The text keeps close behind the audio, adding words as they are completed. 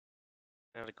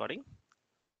recording.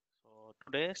 So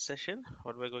today's session,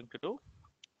 what we're going to do,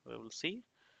 we will see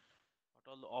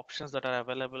what all the options that are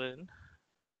available in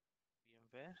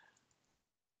VMware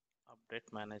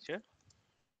Update Manager.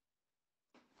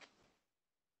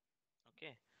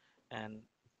 Okay, and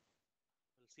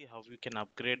we'll see how we can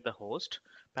upgrade the host.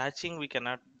 Patching, we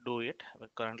cannot do it.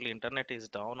 Currently, internet is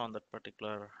down on that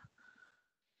particular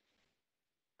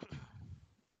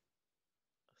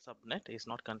subnet. Is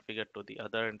not configured to the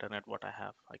other internet what I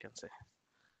have. I can say.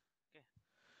 Okay,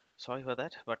 sorry for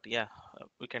that, but yeah,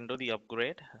 we can do the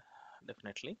upgrade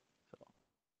definitely. So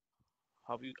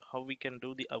how we can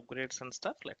do the upgrades and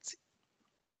stuff? Let's see.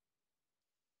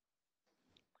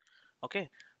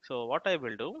 Okay, so what I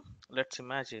will do, let's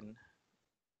imagine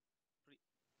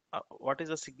what is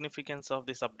the significance of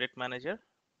this update manager?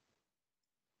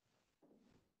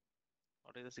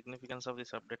 What is the significance of this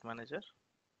update manager?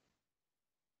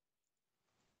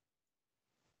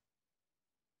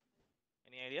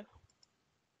 Any idea?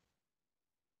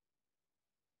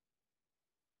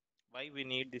 Why we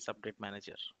need this update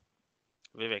manager?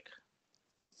 Vivek.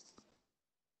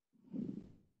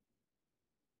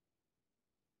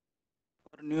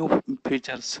 For new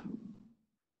features.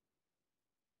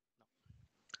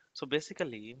 So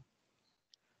basically,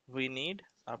 we need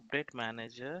update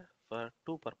manager for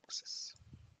two purposes.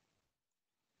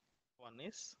 One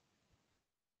is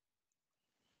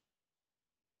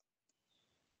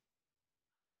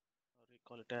we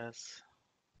call it as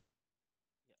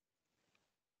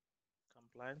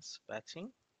compliance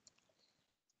patching,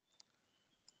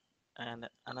 and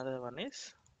another one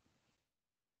is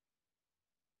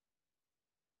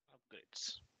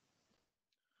upgrades.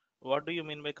 What do you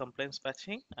mean by compliance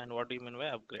patching and what do you mean by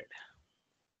upgrade?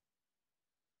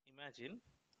 Imagine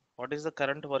what is the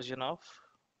current version of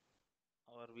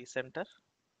our vCenter?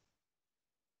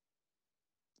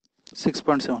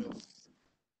 6.7.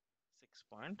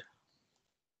 6.7,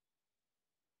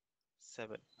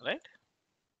 right?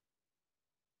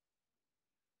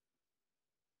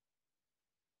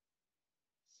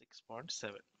 6.7.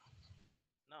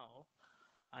 Now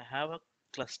I have a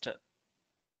cluster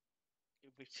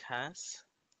which has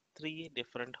three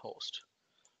different hosts.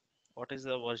 What is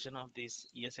the version of this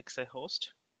ESXi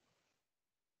host?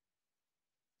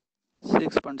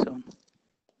 6.7.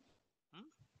 Hmm?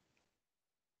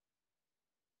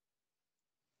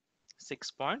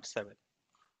 6.7.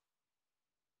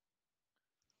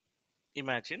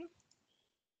 Imagine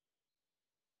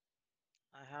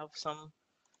I have some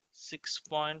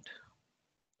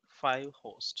 6.5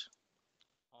 host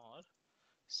or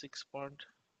 6.0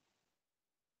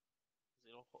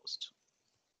 host.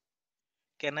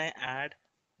 Can I add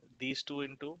these two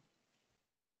into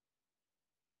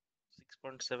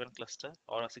 6.7 cluster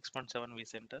or a 6.7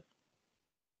 vCenter?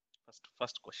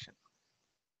 First question.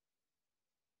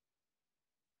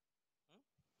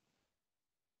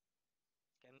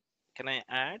 Hmm? Can I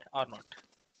add or not?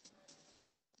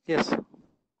 Yes,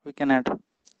 we can add.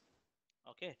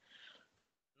 Okay.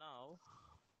 Now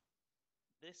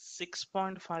this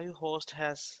 6.5 host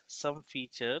has some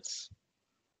features.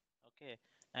 Okay,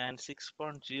 and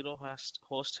 6.0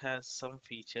 host has some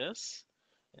features.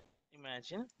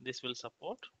 Imagine this will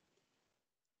support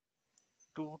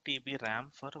 2 TB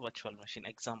RAM for virtual machine.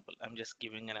 Example, I'm just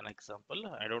giving an example.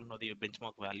 I don't know the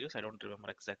benchmark values. I don't remember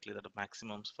exactly the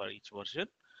maximums for each version.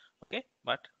 Okay,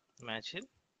 but imagine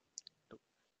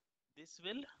this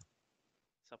will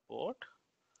support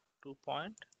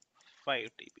 2.5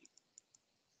 TB.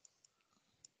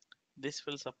 This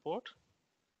will support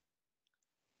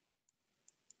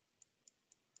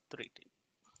 3 TB.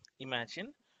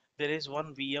 Imagine there is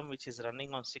one VM which is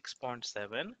running on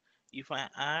 6.7. If I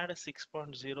add a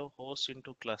 6.0 host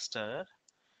into cluster,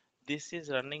 this is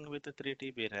running with a 3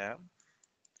 TB RAM.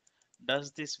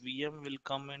 Does this VM will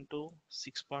come into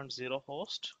 6.0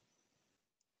 host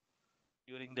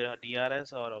during the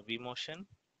DRS or a vMotion?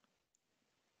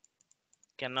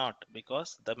 Cannot,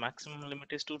 because the maximum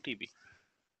limit is 2 TB,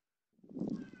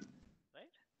 right?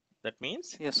 That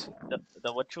means Yes.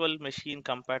 the virtual machine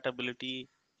compatibility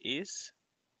is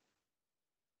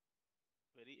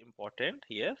very important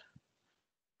here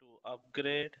to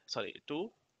upgrade, sorry,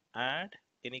 to add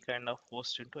any kind of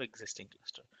host into existing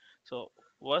cluster. So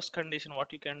worst condition,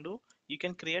 what you can do, you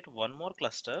can create one more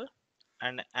cluster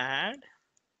and add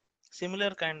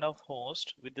similar kind of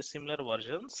host with the similar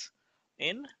versions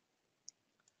in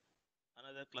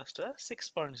another cluster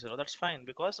 6.0. That's fine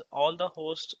because all the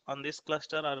hosts on this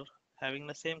cluster are having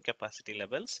the same capacity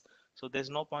levels, so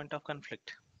there's no point of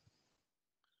conflict.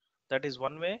 That is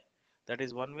one way. That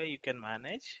is one way you can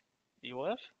manage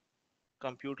your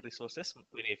compute resources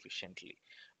very efficiently.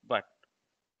 But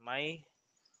my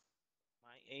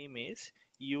aim is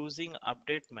using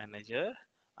update manager.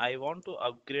 I want to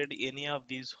upgrade any of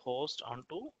these hosts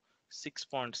onto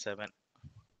 6.7.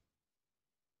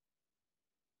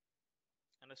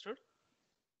 Understood?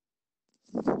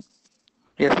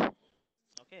 Yes.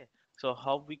 Okay. So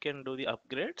how we can do the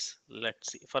upgrades?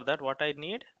 Let's see. For that, what I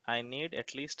need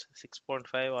at least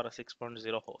 6.5 or a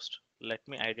 6.0 host. Let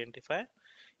me identify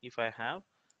if I have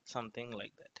something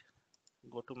like that.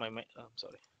 Go to my main,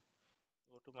 sorry,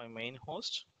 go to my main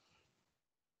host.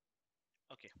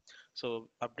 Okay, so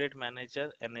update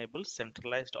manager enables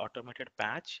centralized automated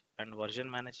patch and version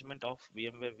management of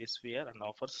VMware vSphere and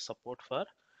offers support for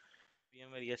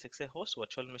VMware ESXi hosts,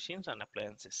 virtual machines, and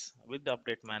appliances. With the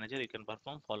update manager, you can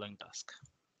perform following tasks: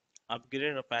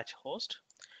 upgrade or patch host,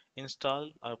 install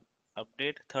or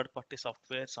update third-party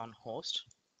softwares on host,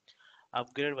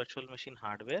 upgrade virtual machine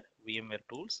hardware, VMware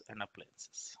tools, and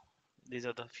appliances. These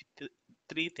are the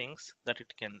three things that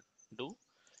it can do.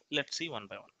 Let's see one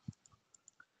by one.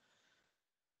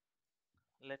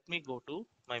 Let me go to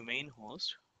my main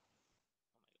host.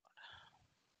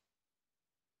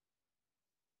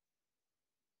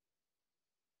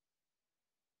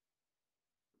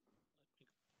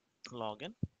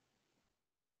 Login.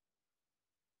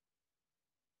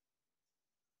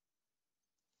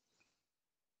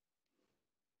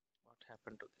 What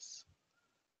happened to this?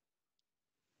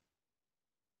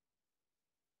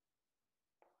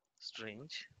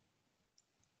 Strange.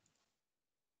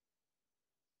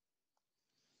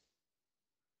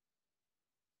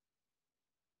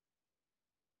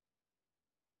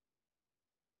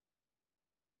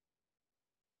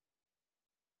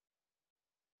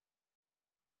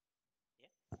 Yeah.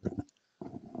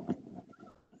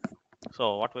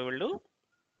 So what we will do?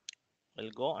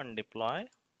 We'll go and deploy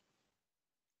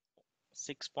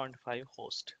 6.5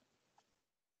 host.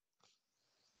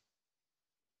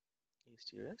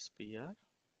 ESTS PR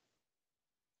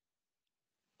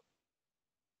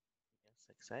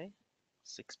ESXi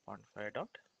 6.5 dot.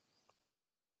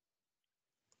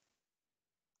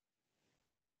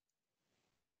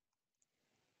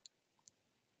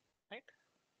 Right.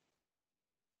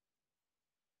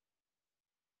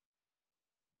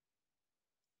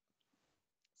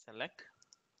 Select.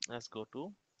 Let's go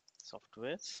to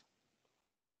softwares.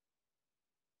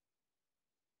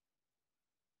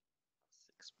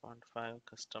 6.5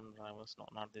 custom drivers. No,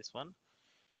 not this one.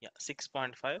 Yeah,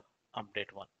 6.5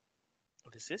 update one.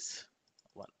 This is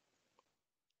one.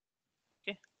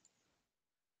 Okay.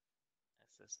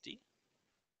 SSD.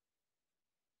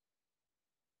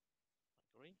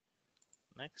 Agree.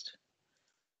 Next.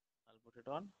 I'll put it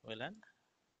on VLAN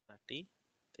 30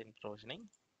 thin provisioning.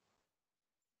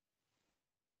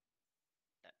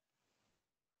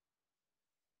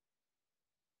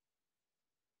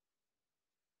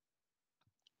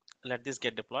 Let this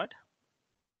get deployed.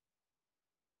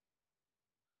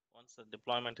 Once the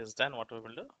deployment is done, what we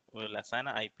will do, we will assign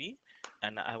an IP,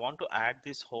 and I want to add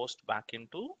this host back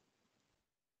into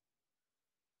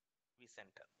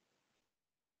vCenter.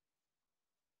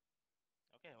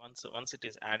 Okay, once it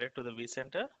is added to the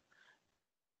vCenter,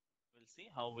 we'll see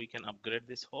how we can upgrade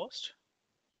this host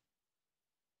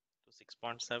to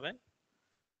 6.7, right?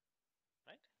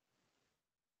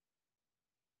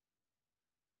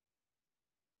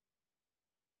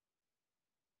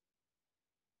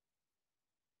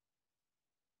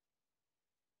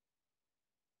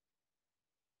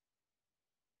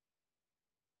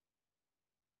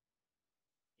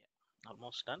 Yeah,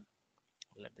 almost done.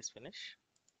 Let this finish.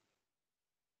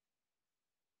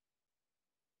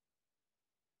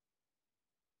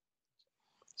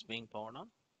 It's being powered on.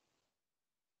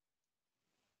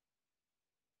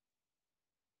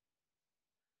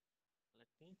 Let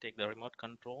me take the remote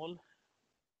control.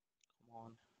 Come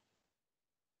on.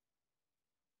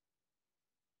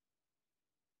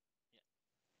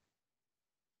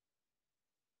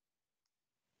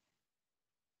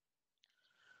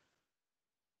 Yeah.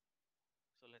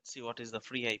 So let's see what is the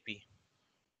free IP.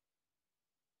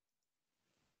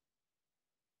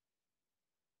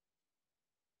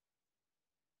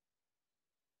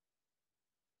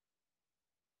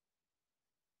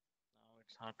 Now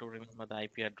it's hard to remember the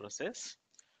IP addresses.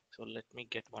 So let me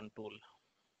get one tool.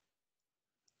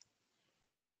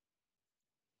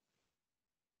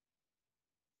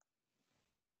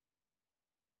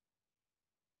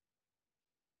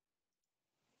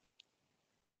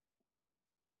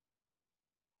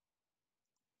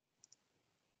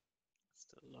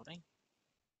 Still loading.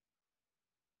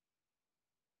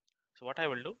 So what I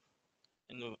will do,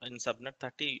 in subnet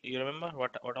 30, you remember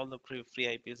what all the free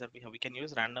IPs that we have? We can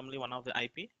use randomly one of the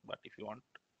IP, but if you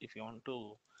want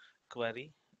to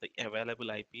query the available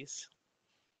IPs,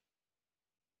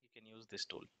 can use this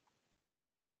tool.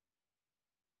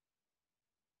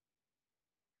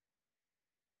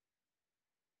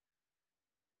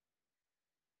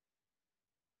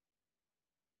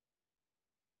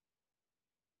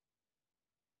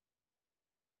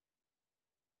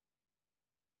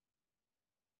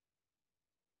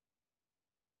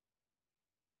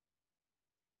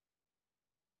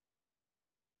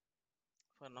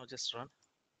 For now, just run.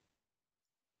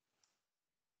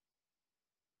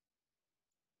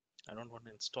 I don't want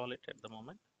to install it at the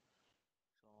moment.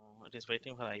 So it is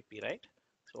waiting for IP, right?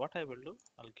 So what I will do,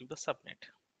 I'll give the subnet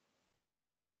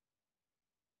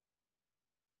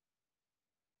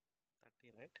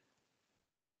 30, right?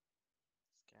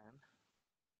 Scan.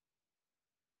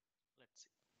 Let's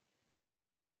see.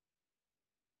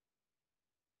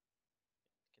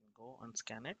 Can go and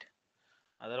scan it.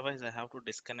 Otherwise, I have to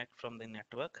disconnect from the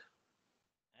network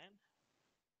and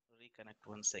reconnect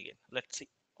once again. Let's see.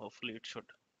 Hopefully, it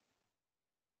should.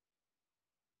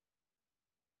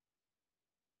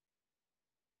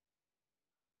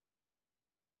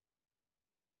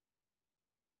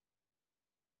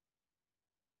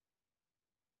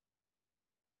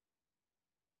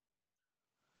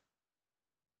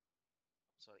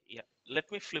 Sorry, yeah.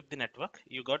 Let me flip the network.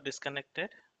 You got disconnected.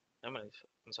 I'm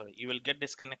sorry. You will get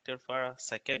disconnected for a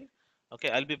second.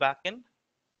 Okay, I'll be back in.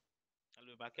 I'll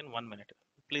be back in 1 minute.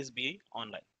 Please be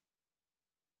online.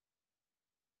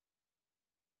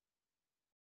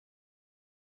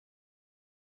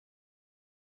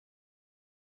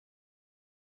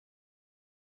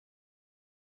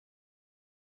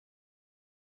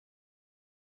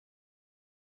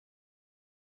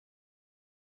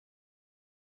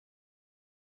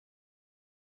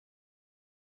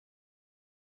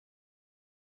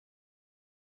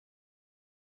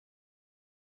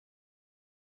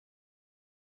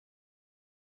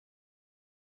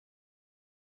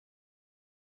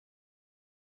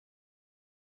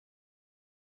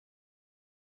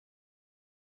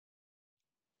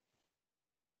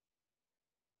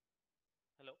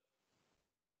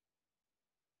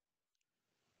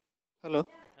 Hello. Hello.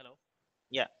 Hello.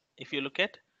 Yeah. If you look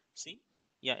at, see,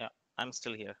 yeah, I'm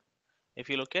still here. If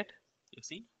you look at, you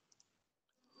see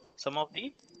some of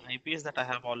the IPs that I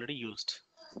have already used.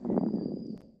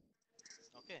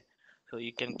 Okay. So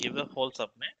you can give the whole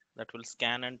subnet that will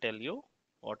scan and tell you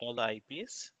what all the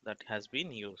IPs that has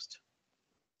been used.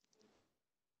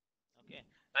 Okay.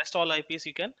 Rest all IPs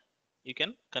you can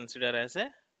consider as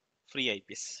a free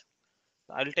IPs.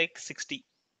 I'll take 60.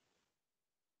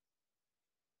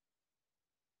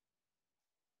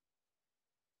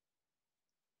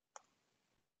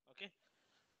 Okay.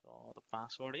 So the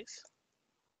password is,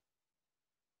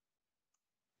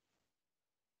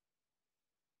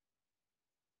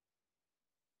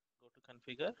 go to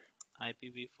configure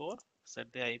IPv4,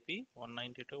 set the IP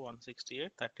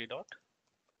 192.168.30 dot,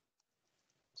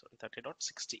 sorry,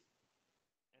 30.60,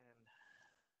 and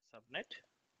subnet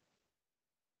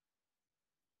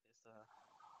is the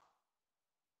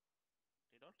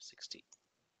 30.60.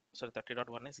 Sorry,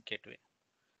 30.1 is gateway.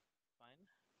 Fine.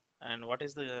 And what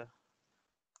is the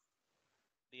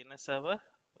DNS server?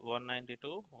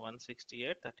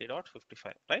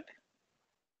 192.168.30.55, right?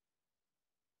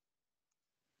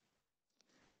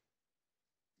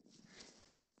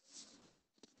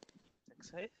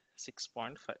 ESXi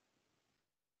 6.5.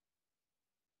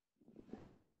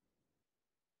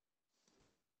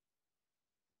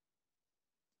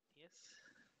 Yes,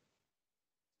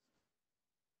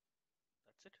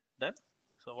 that's it. Done.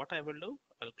 So what I will do,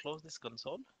 I'll close this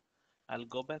console. I'll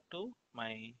go back to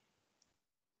my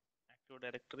Active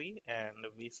Directory and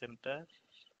vCenter.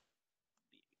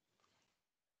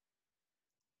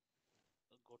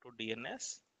 Go to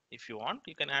DNS. If you want,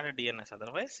 you can add a DNS.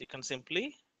 Otherwise, you can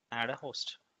simply add a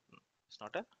host. It's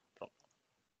not a problem.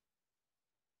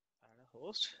 Add a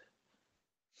host.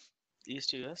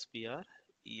 East US PR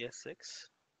ESX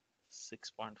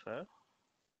 6.5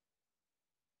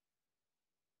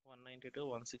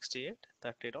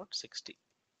 192.168.30.60.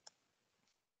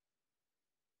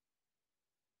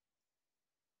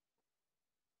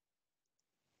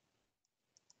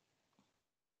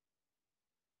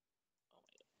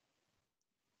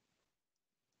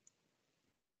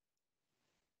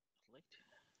 Delete,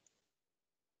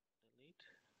 delete,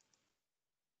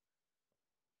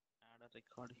 add a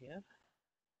record here.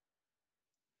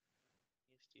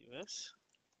 East US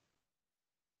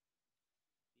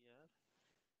PR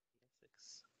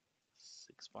ESX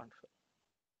 6.5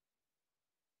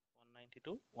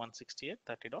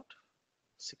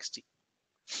 192.168.30.60.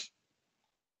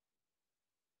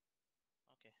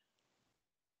 Okay,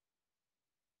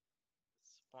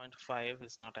 0.5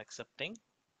 is not accepting.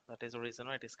 That is the reason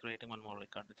why it is creating one more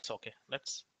record. It's okay.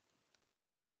 Let's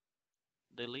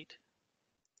delete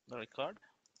the record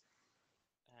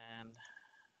and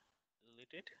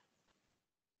delete it.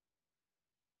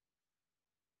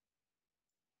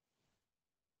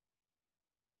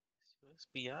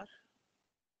 PR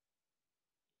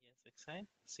ESXi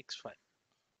 65.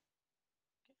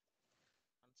 Okay.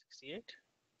 168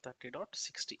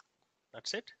 30.60.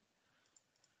 That's it.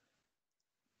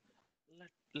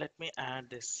 Let me add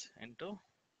this into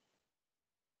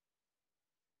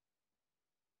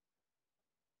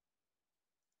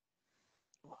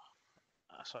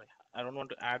sorry, I don't want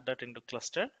to add that into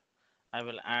cluster. I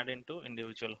will add into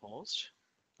individual host.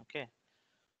 Okay.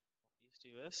 East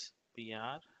US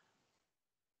PR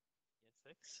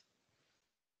ESX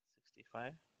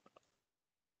 65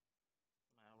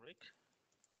 Maverick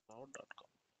cloud.com.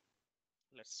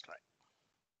 Let's try.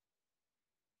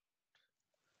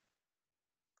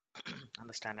 And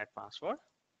the standard password.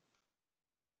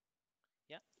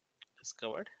 Yeah, it's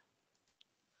covered.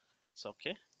 It's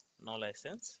okay. No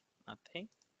license, nothing.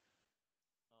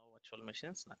 No virtual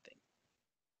machines, nothing.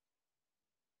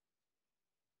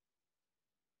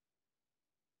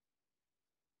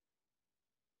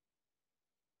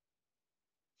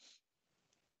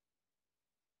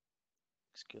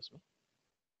 Excuse me.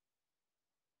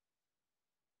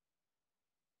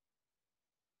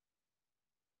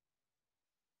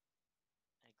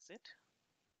 Exit.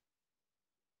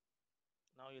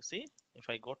 Now you see, if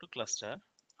I go to cluster,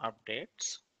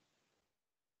 updates,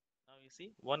 now you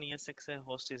see one ESXi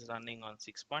host is running on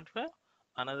 6.5,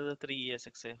 another 3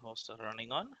 ESXi hosts are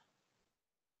running on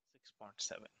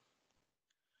 6.7.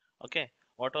 Okay,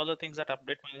 what all the things that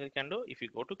update manager can do? If you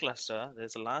go to cluster,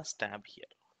 there's a last tab here.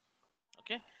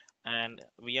 Okay, and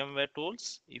VMware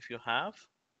tools, if you have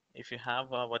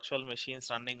virtual machines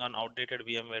running on outdated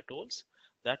VMware tools,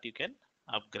 that you can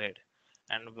upgrade.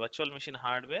 And virtual machine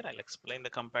hardware, I'll explain the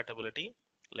compatibility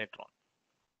later on.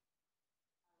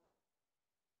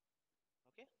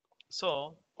 Okay,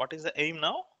 so what is the aim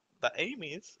now? The aim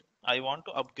is I want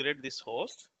to upgrade this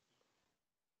host.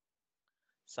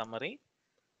 Summary,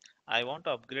 I want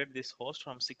to upgrade this host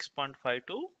from 6.5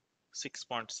 to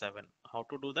 6.7. How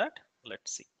to do that?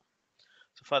 Let's see.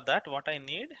 So for that, what I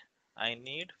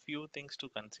need few things to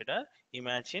consider.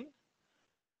 Imagine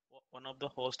one of the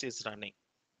host is running,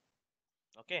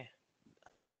 okay,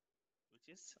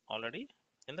 which is already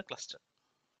in the cluster.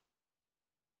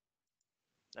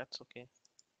 That's okay.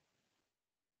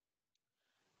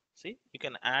 See, you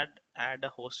can add a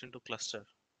host into cluster.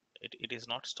 It is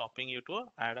not stopping you to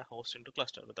add a host into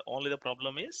cluster, but only the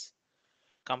problem is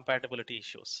compatibility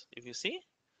issues. If you see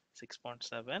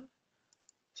 6.7,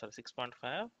 sorry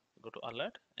 6.5, go to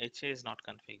alert, HA is not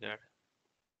configured.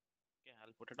 Okay,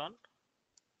 I'll put it on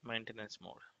maintenance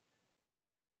mode.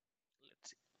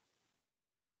 Let's see.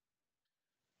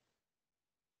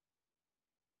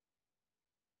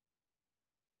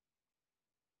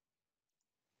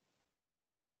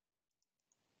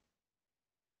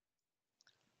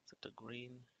 So the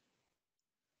green,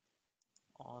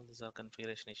 all these are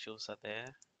configuration issues are there.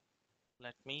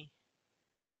 Let me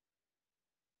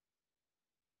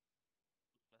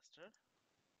cluster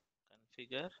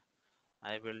configure.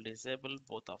 I will disable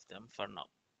both of them for now.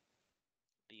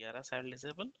 DRS I will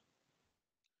disable,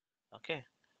 okay,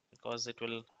 because it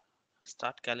will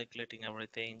start calculating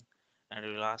everything and it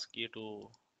will ask you to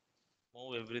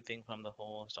move everything from the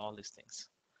host, all these things.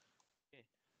 Okay,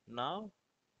 now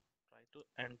try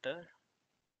to enter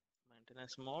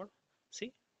maintenance mode.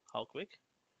 See how quick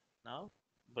now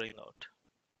bring out.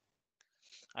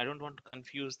 I don't want to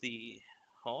confuse the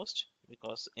host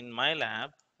because in my lab,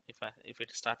 if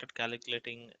it started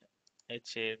calculating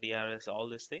HA, DRS, all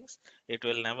these things, it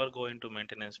will never go into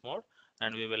maintenance mode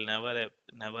and we will never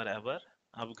ever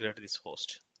upgrade this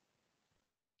host.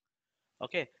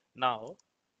 Okay, now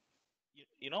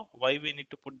you know why we need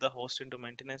to put the host into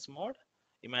maintenance mode.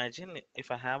 Imagine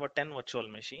if I have a 10 virtual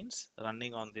machines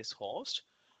running on this host,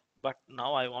 but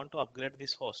now I want to upgrade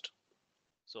this host.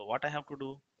 So what I have to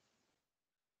do?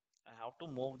 I have to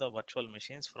move the virtual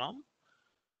machines from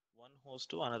one host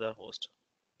to another host.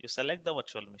 You select the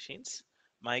virtual machines,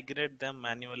 migrate them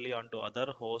manually onto other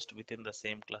host within the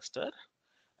same cluster,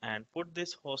 and put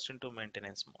this host into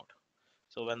maintenance mode.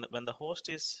 So when the host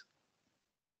is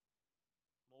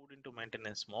moved into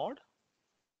maintenance mode,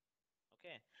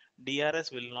 okay,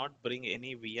 DRS will not bring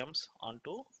any VMs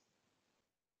onto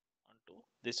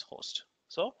this host.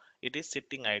 So it is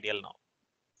sitting idle now.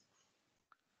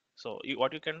 So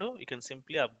what you can do, you can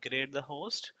simply upgrade the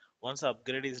host. Once the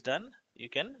upgrade is done, you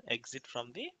can exit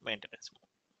from the maintenance mode.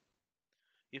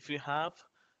 If you have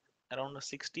around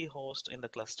 60 hosts in the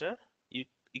cluster. You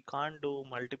can't do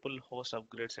multiple host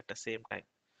upgrades at the same time.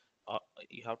 uh,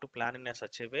 you have to plan in a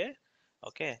such a way,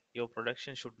 okay, your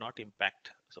production should not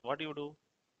impact. So what do?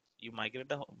 You migrate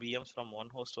the VMs from one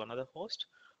host to another host,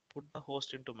 put the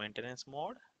host into maintenance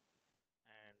mode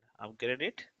and upgrade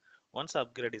it. Once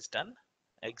upgrade is done,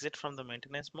 exit from the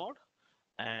maintenance mode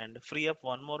and free up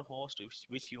one more host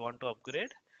which you want to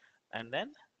upgrade, and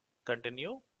then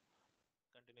continue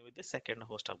with the second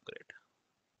host upgrade.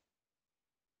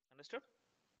 Understood?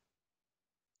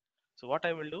 So what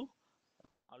I will do,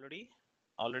 already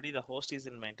already the host is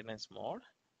in maintenance mode.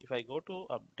 If I go to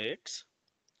updates,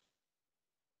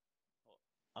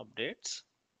 as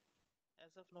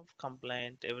of now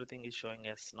compliant, everything is showing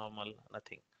as normal,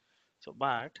 nothing. So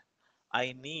but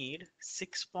I need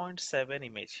 6.7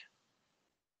 image.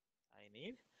 I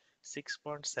need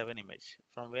 6.7 image.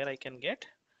 From where I can get?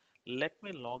 Let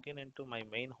me log in into my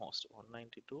main host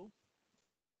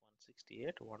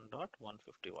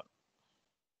 192.168.1.151.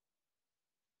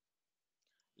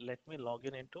 Let me log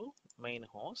in into main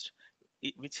host,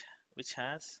 which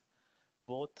has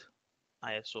both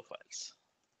ISO files.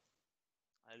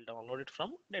 I'll download it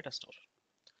from data store.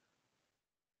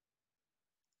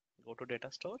 Go to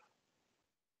data store,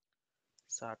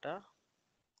 SATA,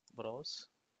 browse,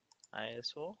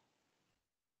 ISO,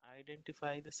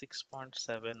 identify the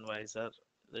 6.7 visor.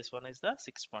 This one is the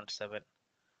 6.7,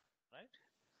 right?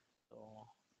 So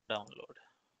download.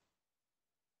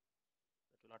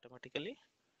 It will automatically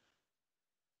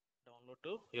download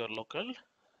to your local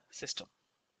system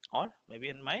or maybe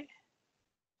in my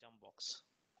jump box.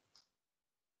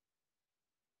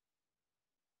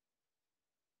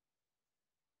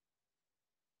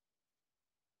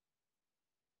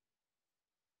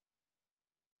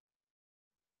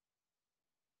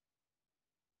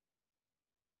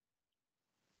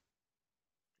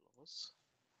 Close.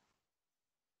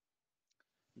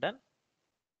 Done.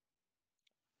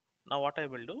 Now what I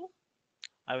will do,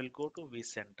 I will go to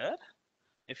vCenter.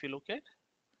 If you look at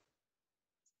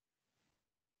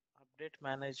update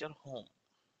manager home,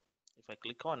 if I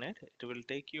click on it, it will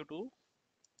take you to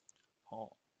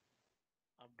home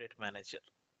update manager.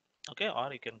 Okay,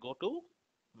 or you can go to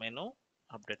menu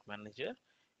update manager.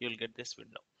 You'll get this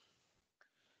window.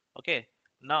 Okay,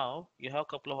 now you have a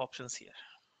couple of options here.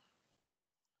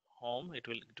 Home, it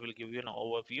will give you an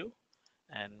overview,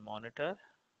 and monitor,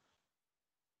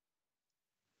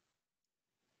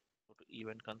 go to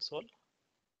event console.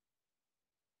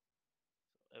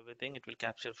 Everything it will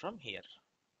capture from here.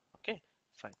 Okay,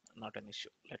 fine, not an issue.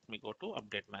 Let me go to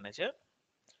update manager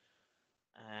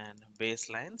and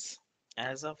baselines.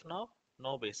 As of now,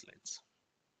 no baselines.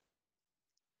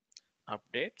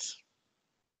 Updates.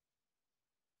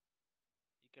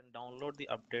 You can download the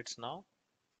updates now,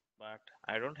 but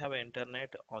I don't have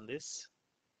internet on this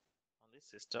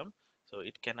system, so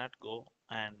it cannot go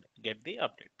and get the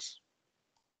updates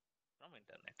from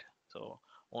internet. So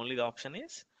only the option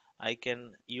is I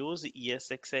can use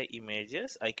ESXi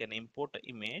images. I can import the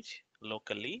image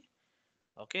locally,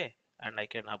 okay, and I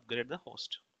can upgrade the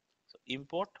host. So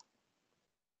import,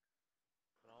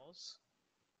 browse.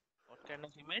 What kind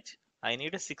of image? I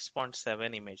need a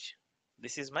 6.7 image.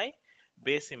 This is my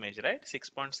base image, right?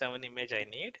 6.7 image I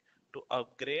need to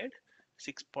upgrade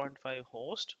 6.5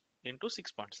 host into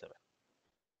 6.7.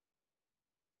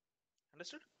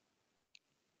 Understood?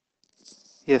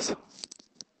 Yes. Let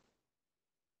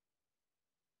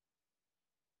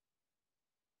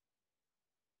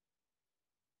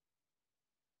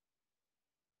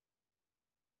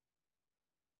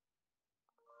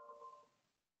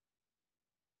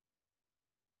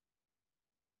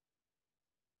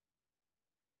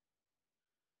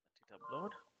it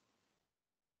upload.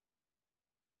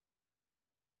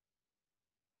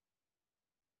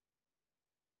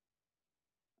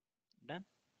 Done.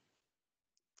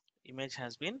 Image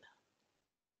has been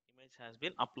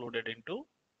uploaded into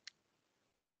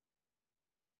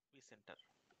vCenter.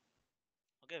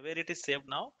 Okay, where it is saved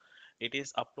now? It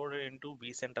is uploaded into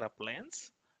vCenter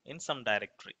appliance in some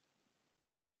directory.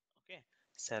 Okay,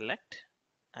 select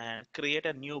and create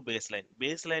a new baseline.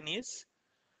 Baseline is,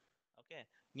 okay,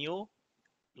 new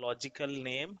logical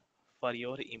name for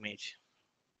your image.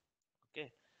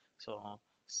 Okay, so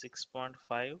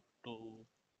 6.5 to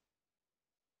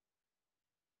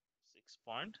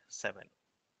 6.7.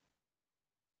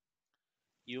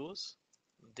 Use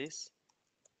this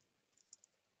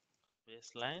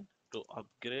baseline to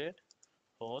upgrade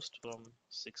host from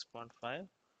 6.5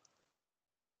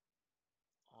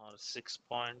 or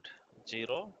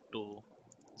 6.0 to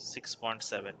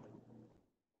 6.7.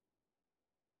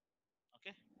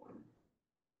 Okay,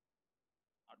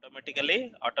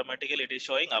 Automatically it is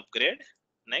showing upgrade.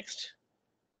 Next,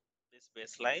 this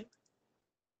baseline,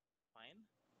 fine,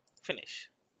 finish.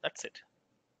 That's it.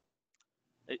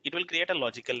 It will create a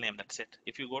logical name. That's it.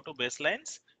 If you go to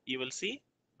baselines, you will see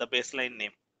the baseline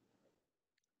name.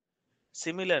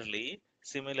 Similarly,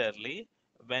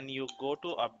 when you go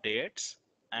to updates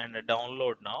and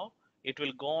download now, it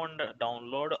will go and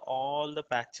download all the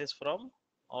patches from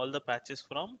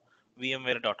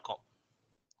VMware.com.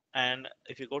 And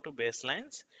if you go to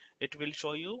baselines, it will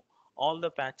show you all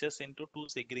the patches into two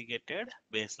segregated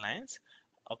baselines.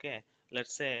 Okay,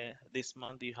 let's say this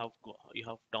month you have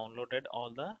downloaded all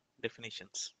the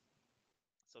definitions.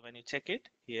 So when you check it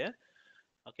here,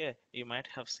 okay, you might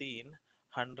have seen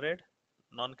 100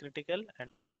 non-critical and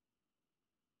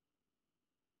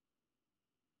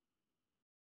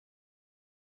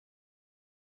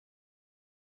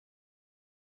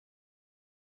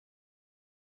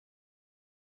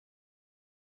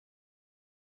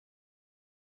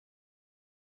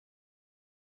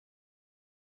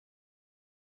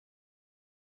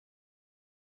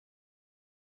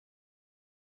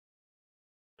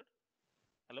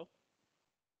hello,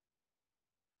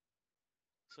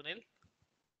 Sunil,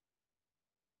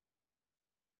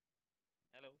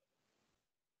 hello,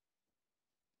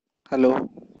 Hello.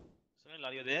 Sunil,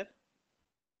 are you there?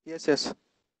 Yes, yes.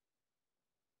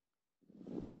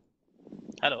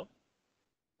 Hello,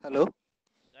 Hello.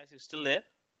 guys, you still there?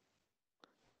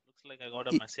 Looks like I got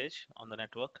a Y- message on the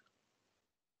network.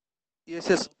 yes,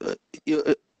 yes. Hello, You,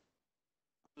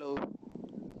 hello.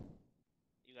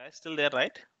 you guys still there,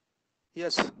 right?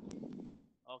 Yes.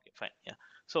 Okay, fine. Yeah.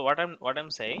 So what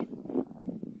I'm saying,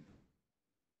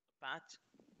 patch.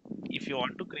 If you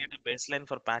want to create a baseline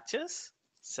for patches,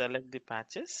 select the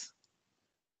patches.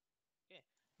 Okay.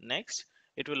 Next,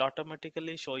 it will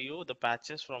automatically show you the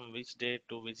patches from which date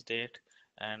to which date,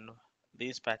 and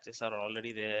these patches are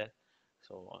already there.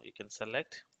 So you can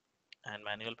select and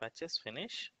manual patches,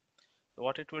 finish.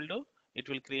 What it will do, it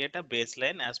will create a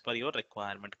baseline as per your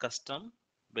requirement, custom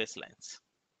baselines.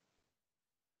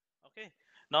 Okay.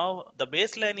 Now the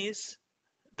baseline is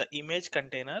the image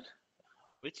container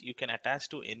which you can attach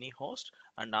to any host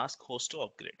and ask host to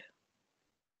upgrade.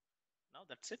 Now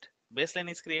that's it.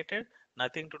 Baseline is created.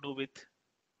 Nothing to do with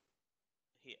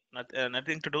here.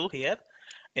 Nothing to do here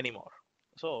anymore.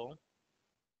 So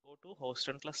go to host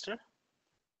and cluster,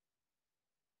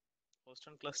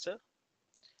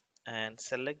 and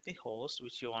select the host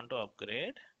which you want to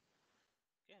upgrade.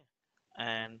 Okay,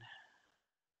 and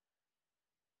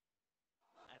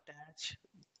attach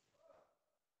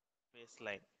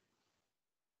baseline.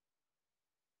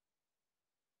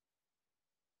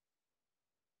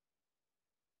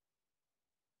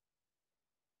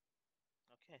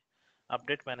 Okay,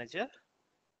 update manager.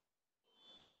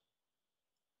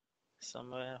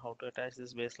 Somewhere how to attach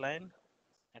this baseline.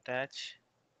 Attach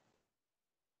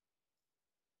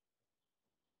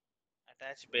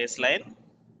baseline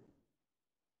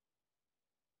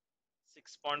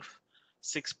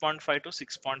 6.5 to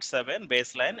 6.7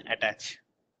 baseline attach.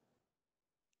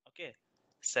 Okay,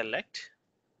 select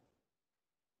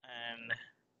and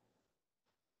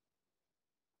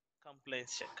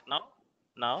compliance check.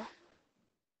 Now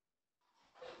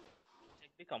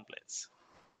check the compliance.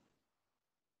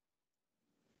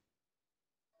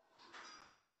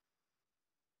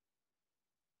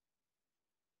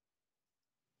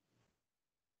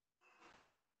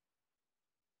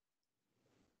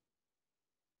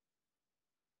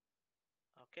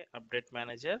 Okay, update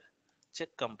manager, check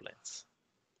compliance.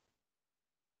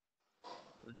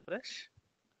 Refresh.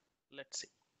 Let's see.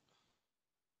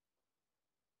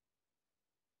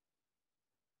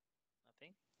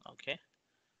 Nothing. Okay.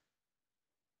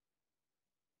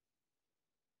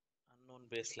 Unknown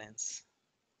baselines.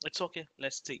 It's okay.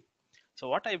 Let's see. So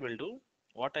what I will do,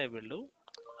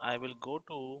 I will go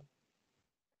to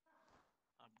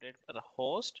update the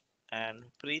host and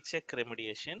pre-check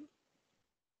remediation.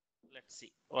 Let's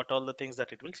see what all the things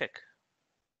that it will check.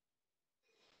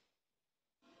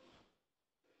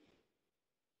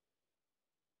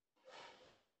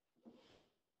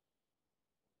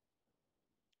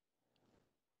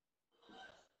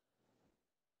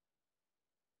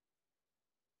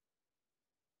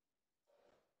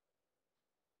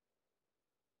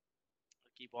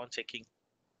 Keep on checking.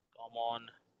 Come on.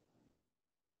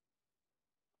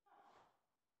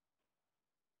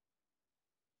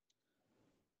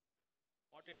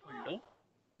 What it will do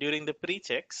during the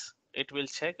pre-checks, it will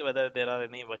check whether there are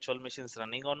any virtual machines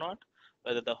running or not,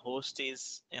 whether the host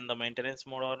is in the maintenance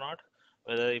mode or not,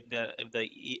 whether if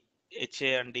the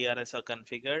HA and DRS are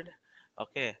configured.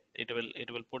 Okay, it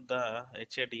will put the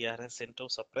HA DRS into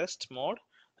suppressed mode,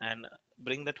 and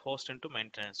bring that host into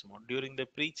maintenance mode. During the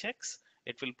pre-checks,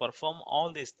 it will perform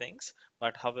all these things,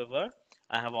 but however,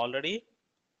 I've already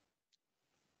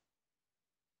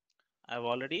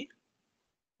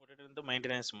put it into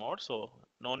maintenance mode, so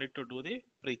no need to do the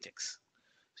pre-checks.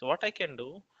 So what I can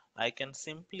do, I can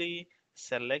simply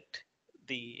select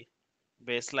the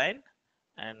baseline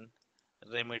and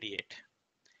remediate.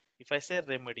 If I say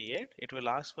remediate, it will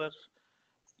ask for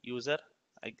user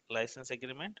license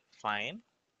agreement. Fine.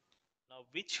 Now,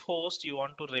 which host you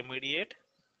want to remediate?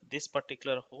 This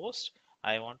particular host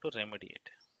I want to remediate.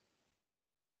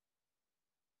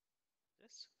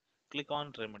 Just click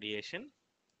on remediation.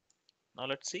 Now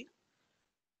let's see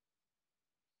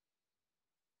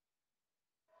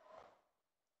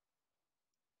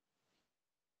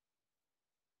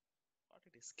what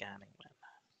it is scanning, man.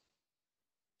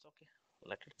 It's okay.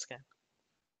 Let it scan.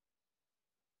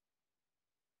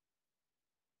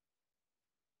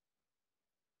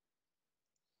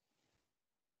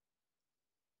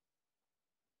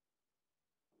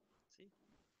 See,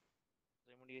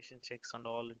 remediation checks and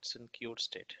all, it's in queued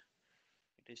state.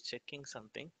 It is checking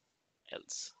something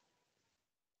else.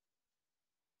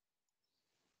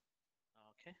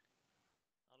 Okay.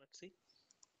 Now let's see.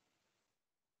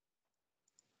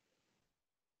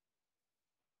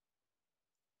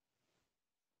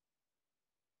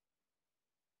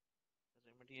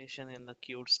 Remediation in the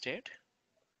queued state.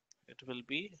 It will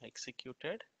be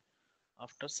executed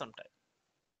after some time.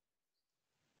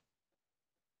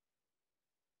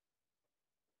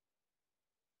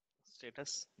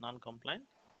 Status non-compliant.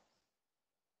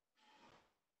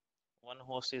 One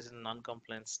host is in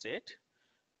non-compliant state.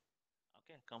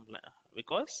 Okay, compliant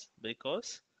because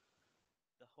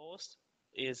the host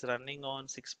is running on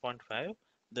 6.5.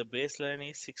 The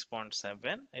baseline is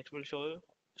 6.7. It will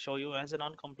show you as a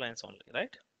non-compliance only,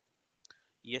 right?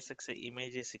 ESXi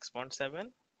image is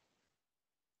 6.7.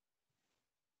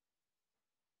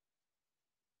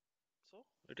 So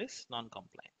it is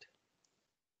non-compliant.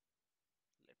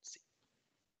 Let's see.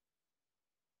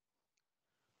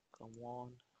 Come on.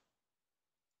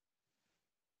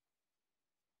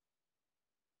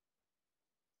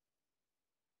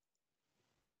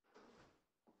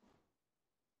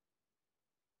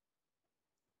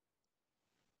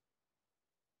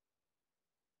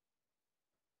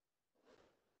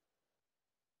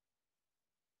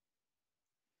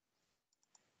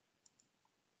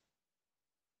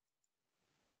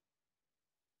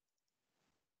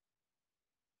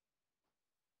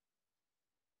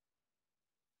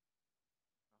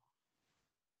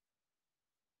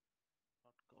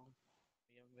 .com.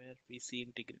 VMware PC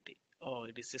integrity. Oh,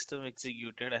 it is system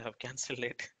executed. I have cancelled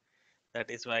it. That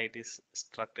is why it is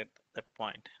struck at that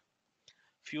point.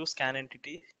 Few scan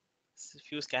entities,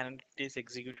 few scan entities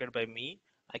executed by me.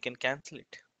 I can cancel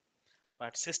it.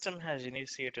 But system has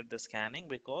initiated the scanning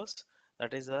because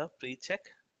that is a pre-check.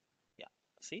 Yeah,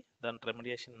 see, the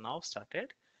remediation now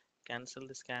started. Cancel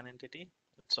the scan entity.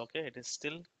 It's okay. It is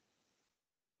still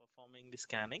performing the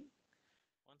scanning.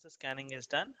 Once the scanning is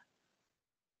done,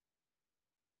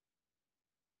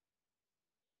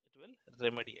 it will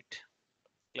remediate.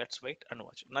 Let's wait and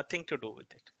watch. Nothing to do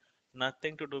with it.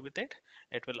 Nothing to do with it.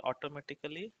 It will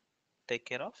automatically take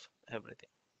care of everything.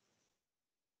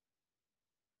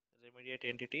 Remediate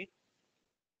entity.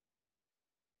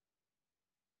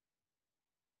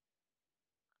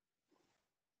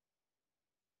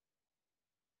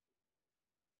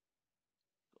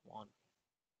 Come on.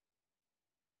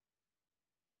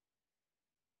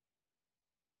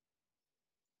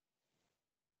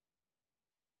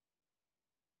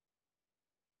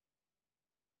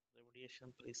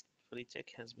 Remediation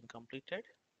pre-check has been completed.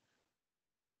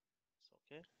 It's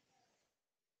okay.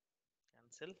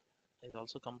 Cancel is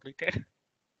also completed.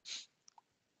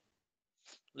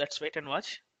 Let's wait and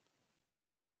watch.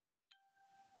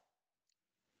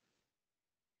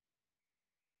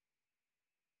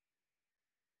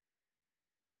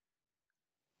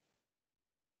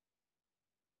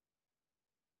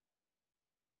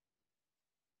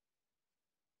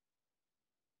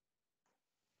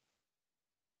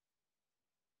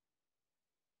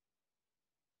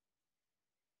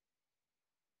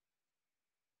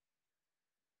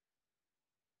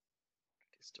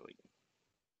 It is doing.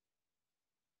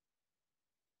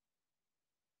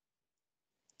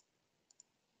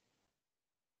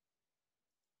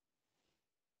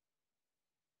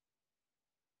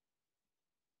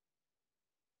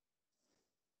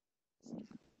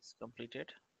 It's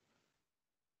completed.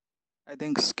 I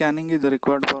think scanning is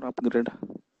required for upgrade.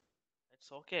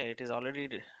 It's okay. It is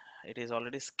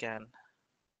already scanned.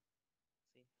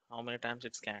 See how many times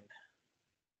it scanned.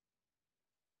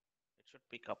 It should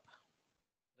pick up.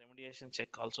 remediation check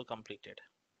also completed.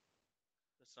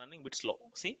 It's running a bit slow.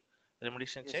 See,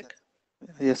 remediation Yes, check.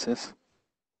 sir. Yes, yes.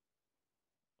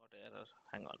 What error?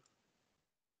 Hang on.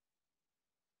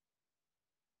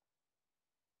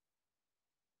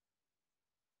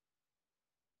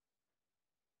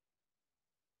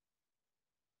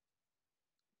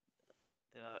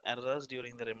 There are errors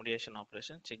during the remediation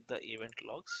operation. Check the event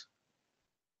logs.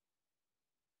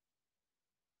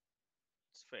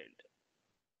 It's failed.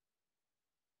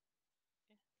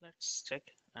 Let's check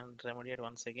and remediate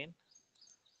once again.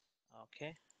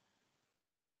 Okay,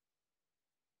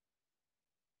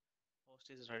 host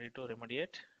is ready to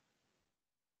remediate.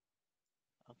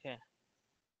 Okay,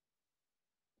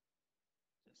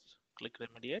 just click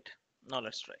remediate. Now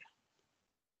let's try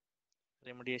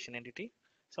remediation entity.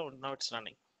 So now it's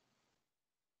running.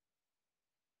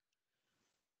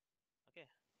 Okay,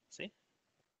 see,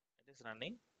 it is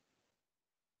running.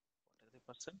 What is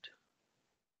the percent?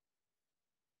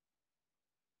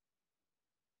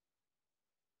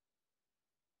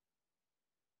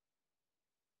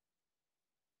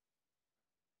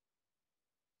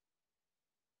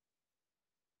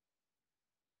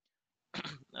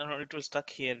 No, it will stuck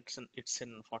here. It's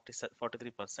in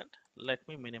 43%. Let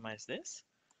me minimize this.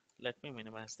 Let me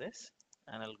minimize this,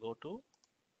 and I'll go to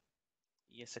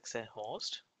ESXi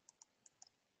host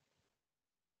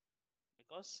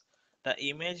because the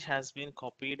image has been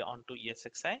copied onto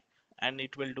ESXi and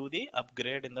it will do the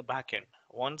upgrade in the backend.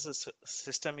 Once the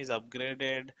system is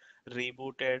upgraded,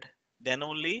 rebooted, then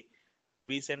only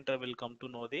vCenter will come to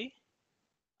know the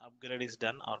upgrade is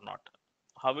done or not.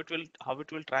 How it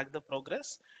will track the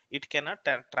progress? It cannot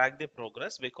track the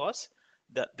progress because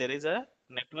there is a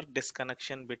network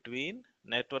disconnection between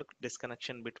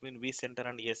vCenter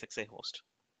and ESXi host.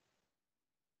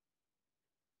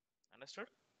 Understood?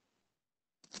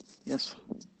 Yes.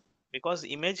 Because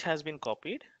image has been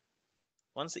copied.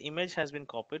 Once the image has been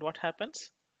copied, what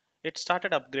happens? It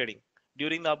started upgrading.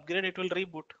 During the upgrade, it will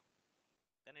reboot.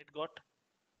 Then it got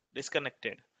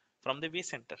disconnected from the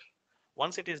vCenter.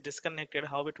 Once it is disconnected,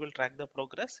 how it will track the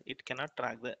progress? It cannot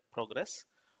track the progress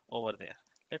over there.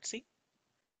 Let's see.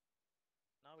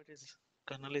 Now it is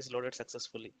kernel is loaded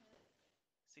successfully.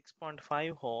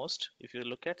 6.5 host. If you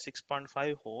look at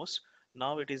 6.5 host,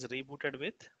 now it is rebooted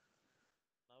with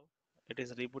now it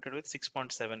is rebooted with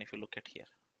 6.7. If you look at here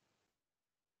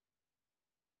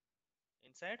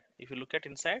inside, if you look at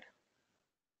inside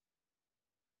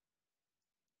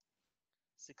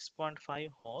 6.5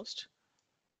 host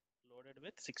loaded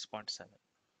with 6.7.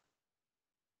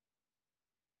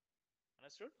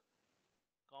 Understood?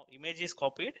 Image is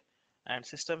copied and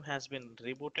system has been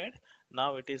rebooted.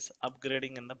 Now it is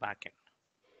upgrading in the backend.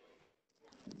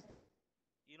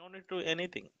 You don't need to do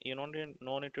anything. You don't need,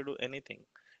 no need to do anything.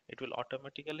 It will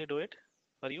automatically do it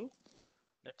for you.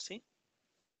 Let's see.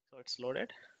 So it's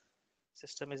loaded.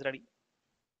 System is ready.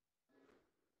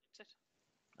 That's it.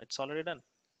 It's already done.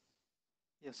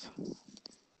 Yes.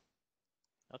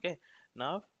 Okay.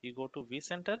 Now you go to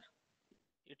vCenter.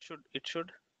 It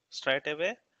should straight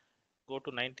away go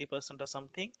to 90% or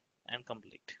something and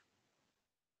complete.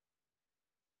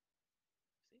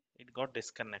 See, it got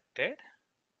disconnected.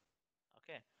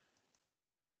 Okay.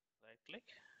 Right click,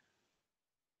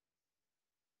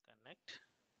 connect.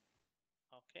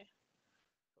 Okay.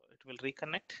 So it will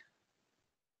reconnect.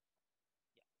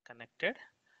 Connected.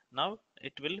 Now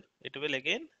it will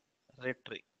again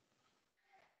retrieve.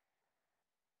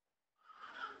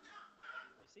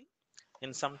 You see,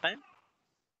 in some time,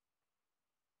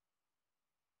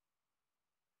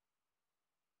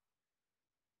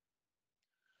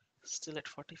 still at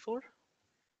 44.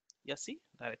 Yeah, see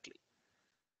directly.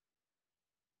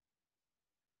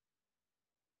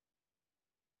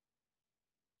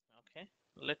 Okay,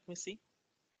 let me see.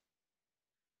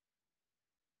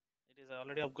 It is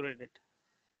already upgraded.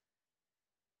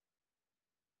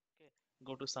 Okay,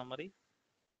 go to summary.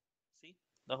 See,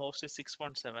 the host is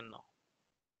 6.7 now.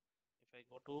 If I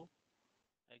go to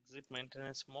exit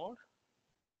maintenance mode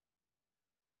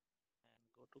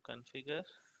and go to configure,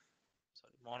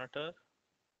 sorry, monitor.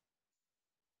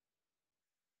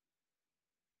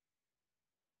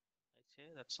 Okay,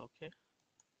 that's okay.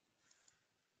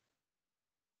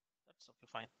 That's okay,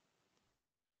 fine.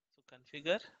 So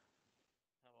configure,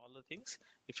 have all the things.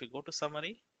 If you go to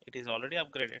summary, it is already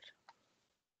upgraded.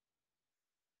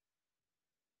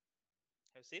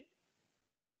 Have you seen?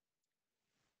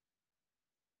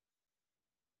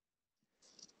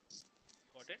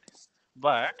 Got it.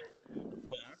 But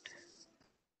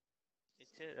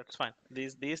that's fine.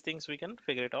 These things we can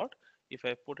figure it out. If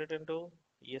I put it into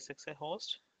ESXi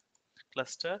host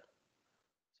cluster,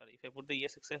 sorry, if I put the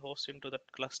ESXi host into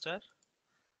that cluster,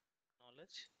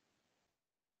 privilege.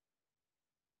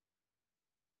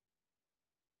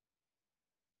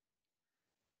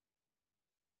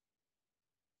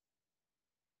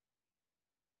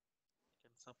 You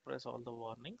can suppress all the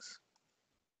warnings.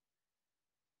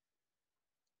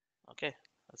 Okay,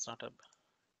 that's not a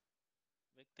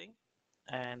big thing.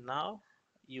 And now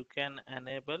you can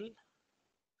enable,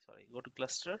 sorry, go to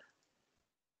cluster,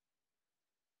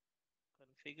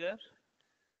 configure,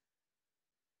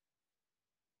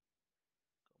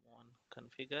 come on,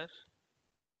 configure,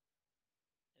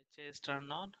 HA is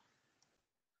turned on.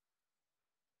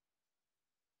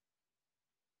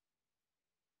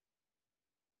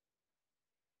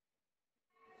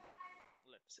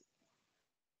 Let's see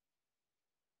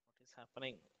what is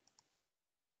happening.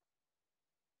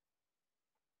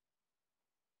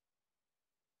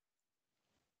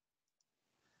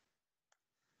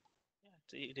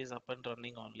 Yeah, it is up and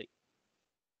running only.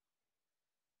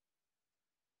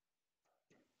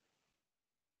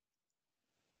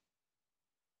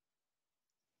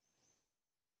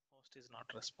 Host is not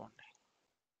responding.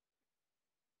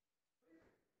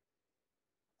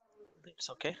 It's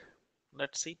okay.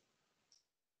 Let's see.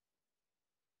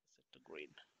 Set to green.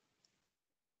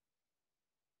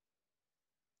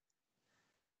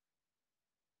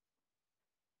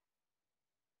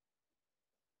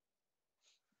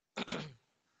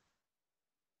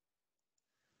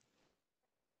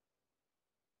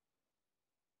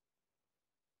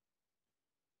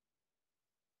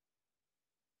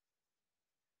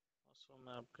 Also,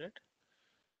 upgrade.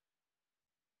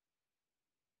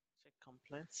 Check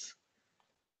complaints.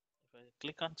 If I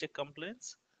click on check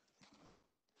complaints,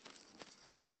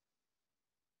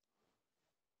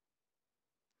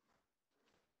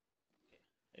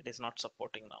 it is not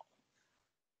supporting now.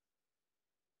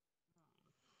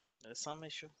 There is some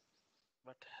issue,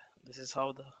 but this is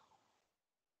how the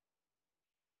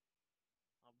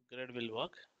upgrade will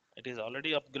work. It is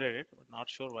already upgraded, but not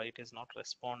sure why it is not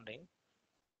responding.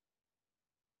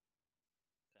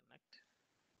 Connect.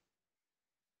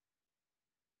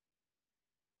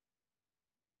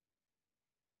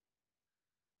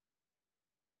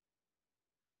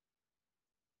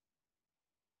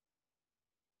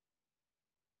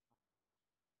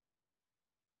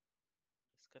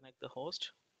 Disconnect the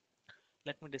host.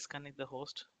 Let me disconnect the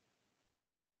host.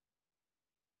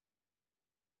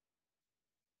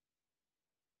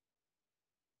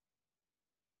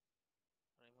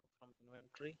 Remove from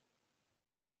inventory.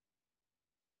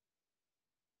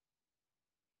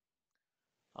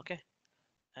 Okay,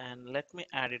 and let me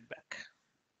add it back.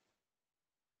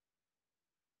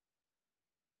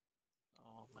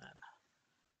 Oh man,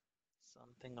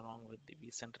 something wrong with the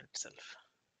vCenter itself.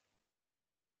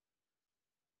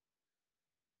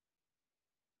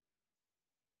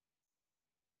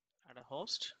 Add a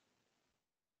host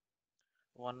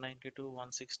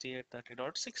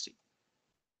 192.168.30.60.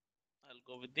 I'll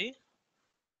go with the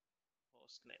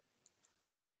host name.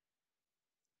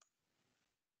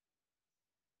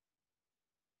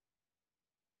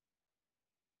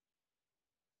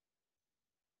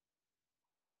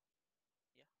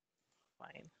 Yeah,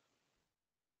 fine.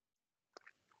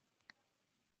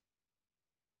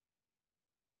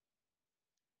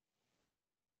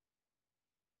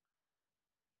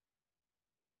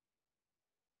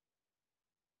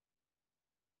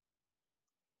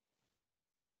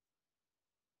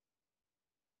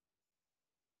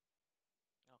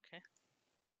 Okay.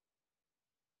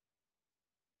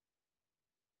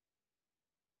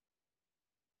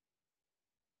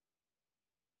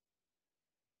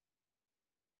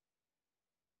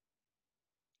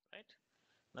 Right.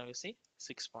 Now you see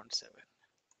 6.7.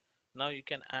 Now you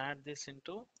can add this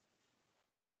into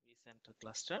vCenter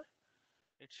cluster.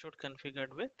 It should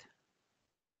configured with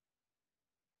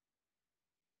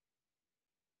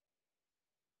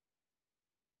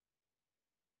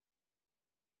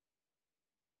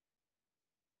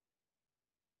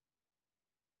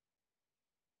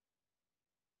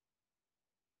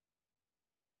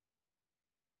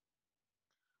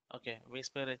okay,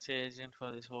 vSphere HA agent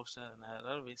for this host an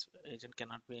error. vSphere agent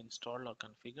cannot be installed or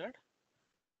configured.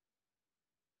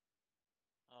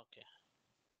 Okay,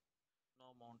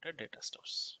 no mounted data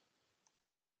stores.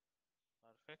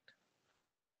 Perfect.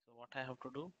 So what I have to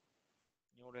do?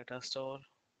 New data store.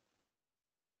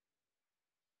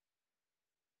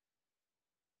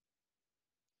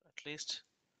 At least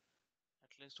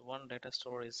one data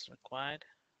store is required.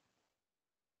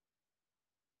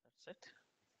 That's it.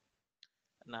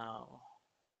 Now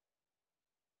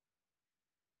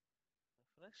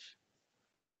refresh.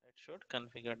 It should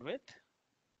configured with.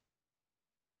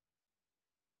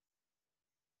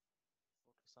 Go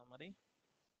to summary.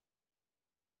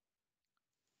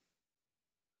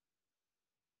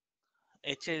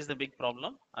 HA is the big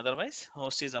problem. Otherwise,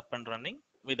 host is up and running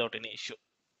without any issue.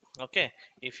 Okay,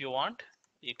 if you want,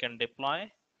 you can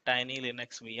deploy tiny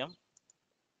Linux VM.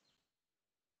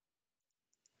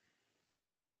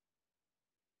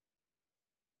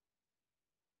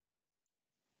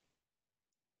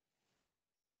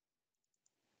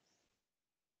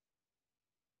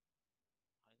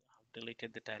 I have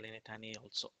deleted the tiny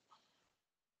also.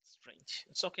 Strange.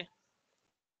 It's okay.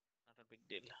 Not a big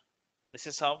deal. This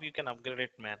is how you can upgrade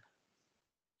it, man.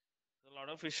 A lot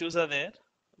of issues are there,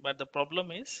 but the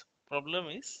problem is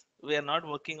we are not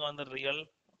working on the real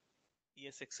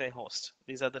ESXi host.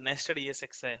 These are the nested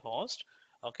ESXi host.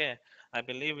 Okay, I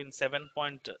believe in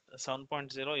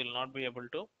 7.7.0 you will not be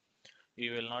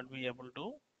able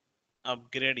to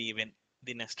upgrade even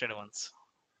the nested ones.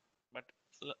 But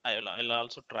I'll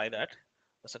also try that.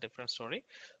 That's a different story.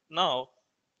 Now,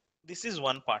 this is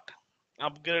one part.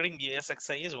 Upgrading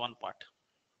ESXi is one part.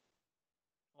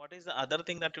 What is the other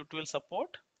thing that it will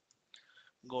support?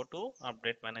 Go to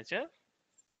Update Manager,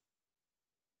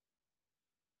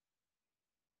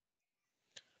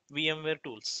 VMware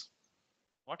Tools.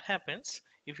 What happens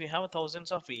if you have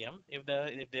thousands of VM? If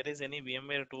there is any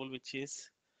VMware tool which is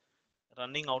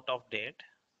running out of date,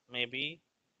 maybe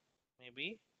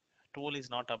tool is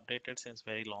not updated since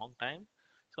very long time.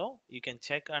 So you can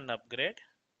check and upgrade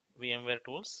VMware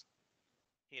Tools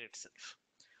here itself.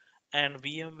 And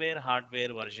VMware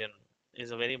hardware version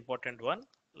is a very important one.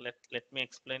 Let me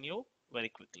explain you very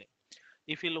quickly.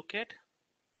 If you look at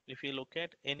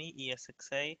any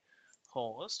ESXi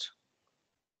host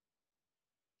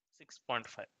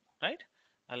 6.5, right?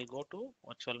 I'll go to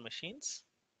virtual machines.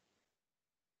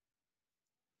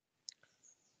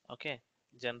 Okay,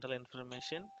 general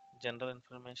information.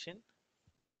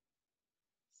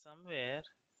 Somewhere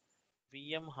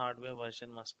VM hardware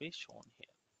version must be shown here.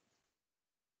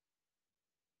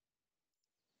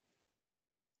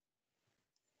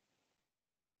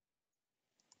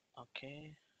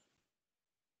 Okay,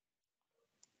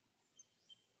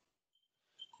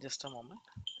 just a moment.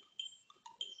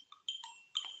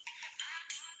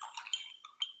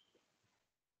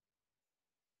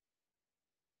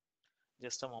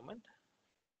 Just a moment.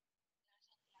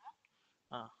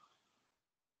 Ah,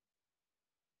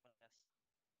 yes.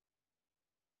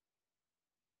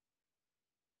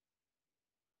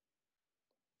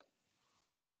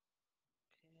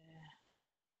 Okay,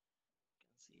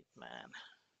 can see it, man.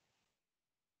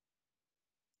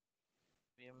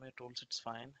 VMware tools, it's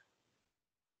fine.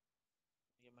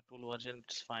 VMware tool version,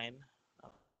 it's fine. I'm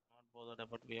not bothered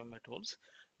about VMware tools.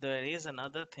 There is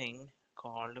another thing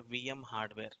called VM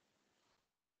hardware.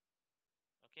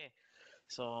 Okay,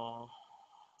 so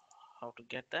how to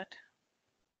get that?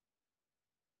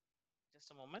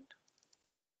 Just a moment.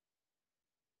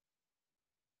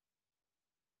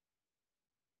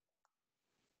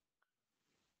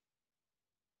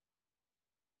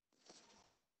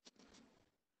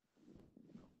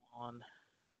 On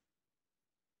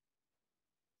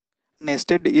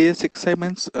Nested ESXi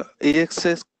means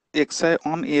ESXi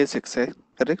on ESXi,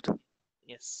 correct?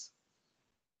 yes,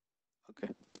 Okay.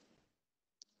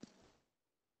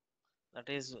 that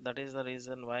is the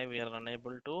reason why we are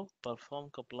unable to perform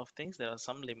couple of things. There are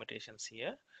some limitations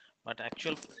here, but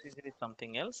actual procedure is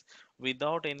something else.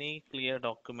 Without any clear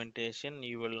documentation,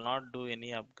 you will not do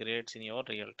any upgrades in your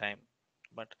real time.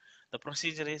 But the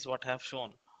procedure is what I have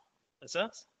shown. Yes, sir?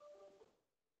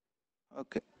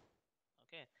 Okay.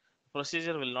 Okay.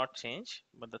 Procedure will not change,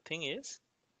 but the thing is,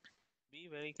 be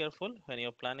very careful when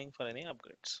you're planning for any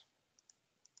upgrades.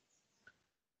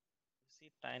 You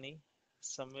see tiny,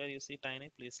 somewhere you see tiny,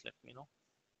 please let me know.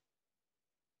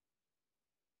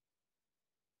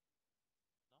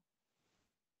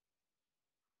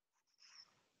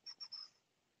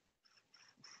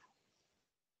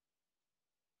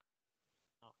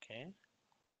 Okay,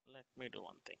 let me do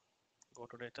one thing. Go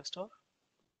to data store,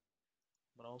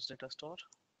 browse data store.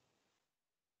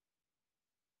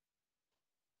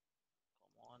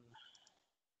 Come on,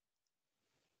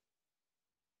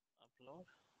 upload,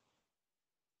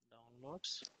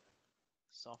 downloads,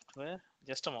 software.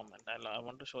 Just a moment. I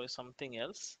want to show you something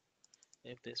else.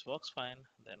 If this works fine,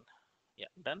 then yeah,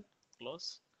 done.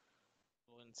 Close.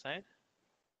 Go inside.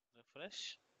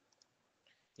 Refresh.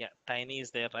 Yeah, tiny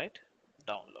is there, right?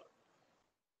 Download.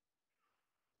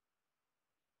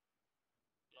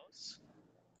 Close.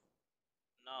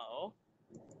 Now,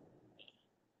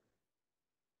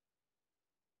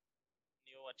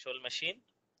 new virtual machine.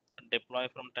 Deploy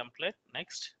from template.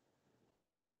 Next.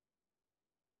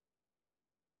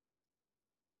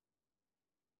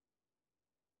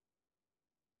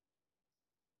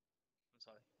 I'm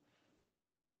sorry.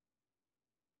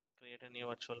 Create a new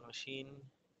virtual machine.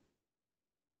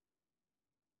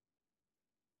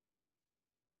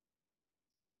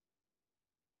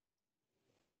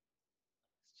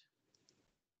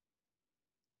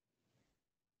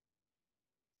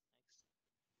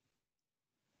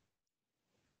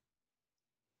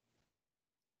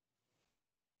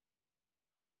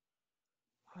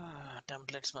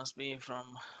 Templates must be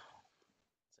from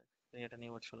create a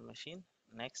new virtual machine.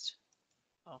 Next.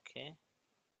 Okay.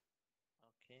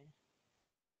 Okay.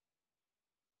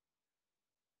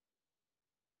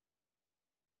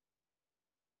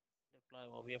 Deploy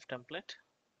OVF template.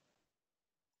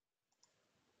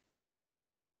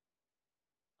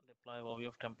 Deploy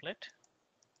OVF template.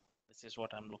 This is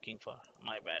what I'm looking for.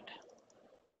 My bad.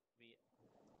 V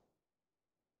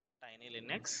Tiny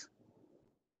Linux.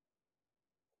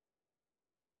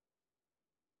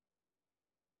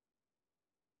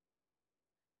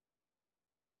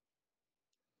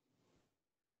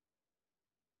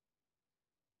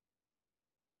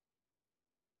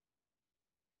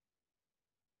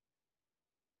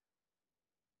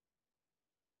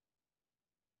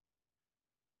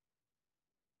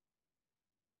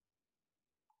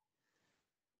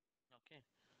 Okay.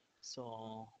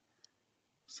 So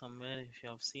somewhere if you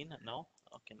have seen no.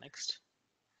 Okay. Next.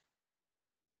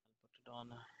 I'll put it on.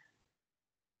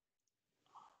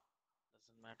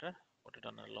 Doesn't matter. Put it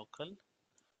on a local.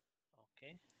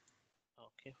 Okay.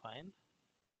 Okay. Fine.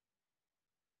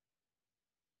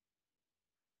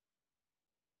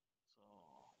 So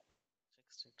check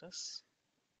status.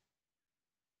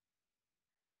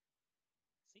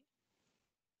 See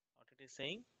what it is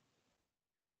saying.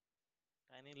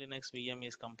 Tiny Linux VM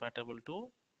is compatible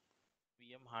to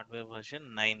VM hardware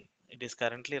version 9. It is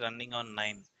currently running on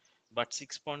 9, but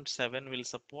 6.7 will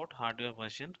support hardware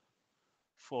version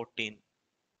 14.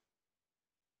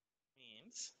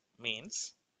 Means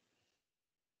means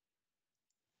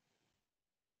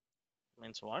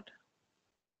what?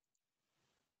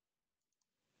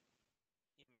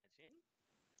 Imagine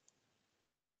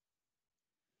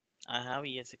I have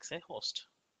ESXi host.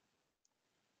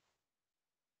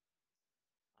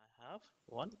 I have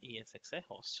one ESXi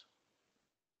host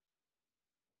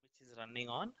which is running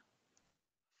on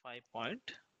 5.1.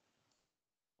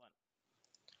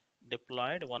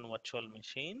 Deployed one virtual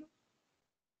machine.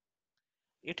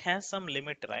 It has some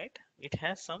limit, right? It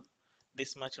has some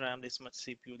this much RAM, this much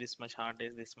CPU, this much hard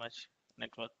disk, this much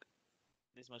network,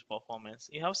 this much performance.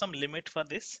 You have some limit for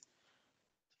this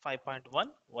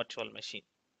 5.1 virtual machine.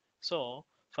 So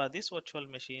for this virtual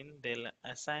machine, they'll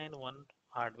assign one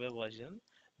hardware version.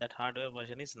 That hardware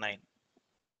version is 9.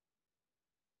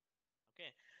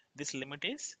 Okay, this limit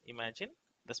is, imagine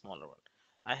the smaller one.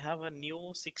 I have a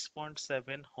new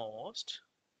 6.7 host.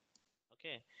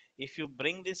 Okay, if you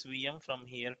bring this VM from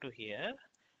here to here,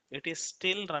 it is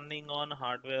still running on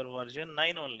hardware version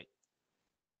 9 only.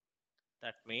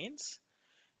 That means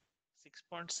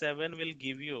 6.7 will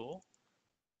give you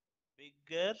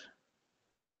bigger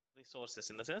resources,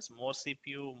 in the sense more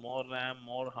CPU, more RAM,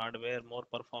 more hardware, more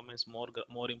performance,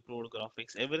 more improved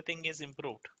graphics. Everything is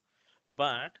improved.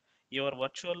 But your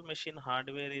virtual machine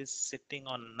hardware is sitting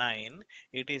on 9.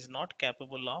 It is not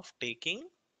capable of taking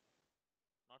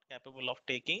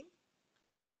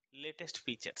latest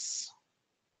features.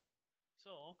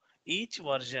 So each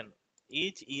version,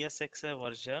 each ESXi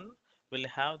version will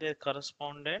have their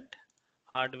correspondent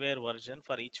hardware version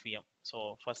for each VM.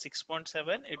 So for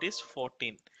 6.7 it is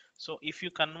 14. So if you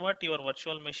convert your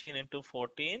virtual machine into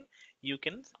 14, you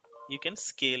can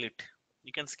scale it.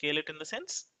 You can scale it in the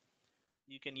sense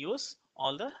you can use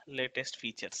all the latest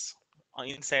features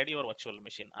inside your virtual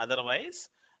machine. Otherwise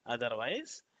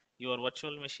your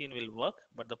virtual machine will work,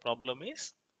 but the problem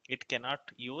is it cannot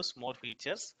use more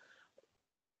features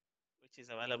which is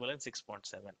available in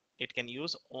 6.7. It can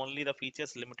use only the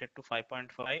features limited to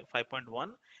 5.5,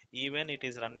 5.1, even it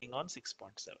is running on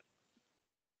 6.7.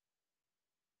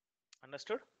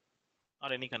 Understood?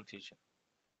 Or any confusion?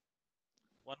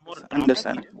 One more Yes, drawback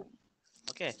understand. is,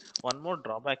 okay, one more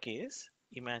drawback is,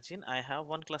 imagine I have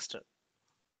one cluster.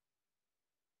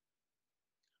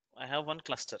 I have one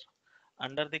cluster.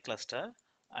 Under the cluster,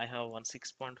 I have one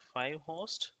 6.5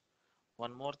 host,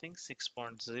 one more thing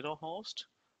 6.0 host,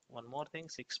 one more thing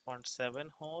 6.7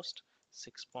 host,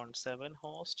 6.7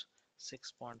 host,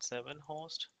 6.7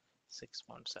 host,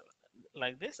 6.7.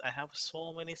 Like this, I have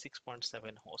so many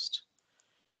 6.7 hosts.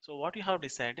 So what you have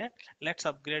decided, let's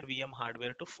upgrade VM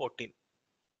hardware to 14.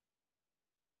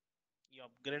 You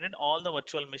upgraded all the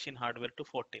virtual machine hardware to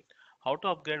 14. How to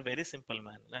upgrade? Very simple,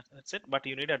 man. That's it. But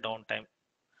you need a downtime.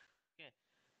 Okay.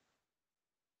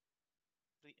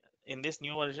 In this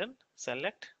new version,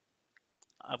 select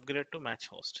upgrade to match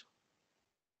host.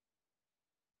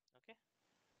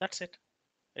 That's it.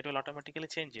 It will automatically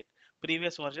change it.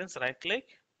 Previous versions, right click,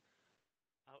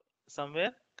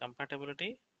 somewhere,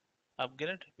 compatibility,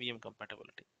 upgrade, VM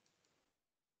compatibility.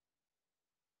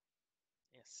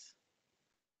 Yes,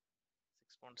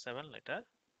 6.7 later,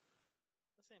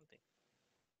 the same thing.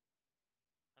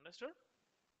 Understood?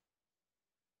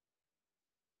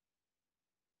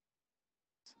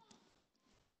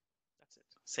 That's it.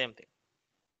 Same thing.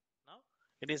 Now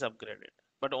it is upgraded.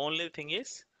 But only the thing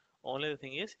is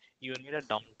you need a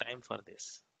downtime for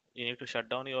this. You need to shut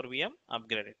down your VM,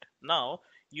 upgrade it. Now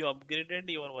you upgraded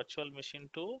your virtual machine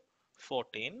to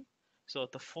 14. So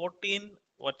the 14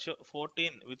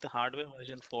 with the hardware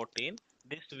version 14,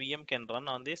 this VM can run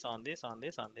on this, on this, on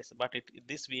this, on this. But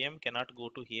this VM cannot go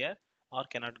to here or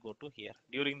cannot go to here.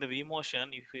 During the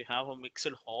vMotion, if you have a mixed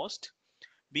host,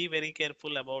 be very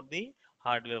careful about the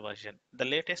hardware version. The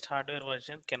latest hardware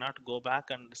version cannot go back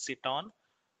and sit on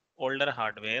older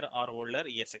hardware or older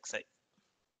ESXi.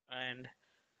 And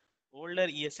older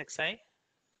ESXi,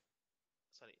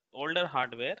 sorry, older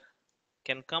hardware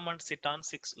can come and sit on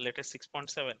latest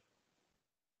 6.7.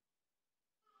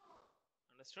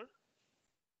 Understood?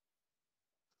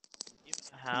 If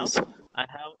Yes.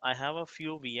 I have a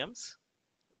few VMs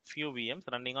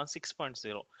running on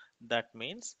 6.0. That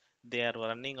means they are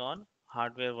running on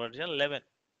hardware version 11.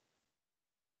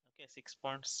 Okay,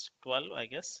 6.12 I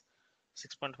guess,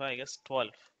 6.5 I guess 12,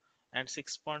 and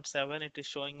 6.7 it is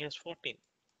showing as 14.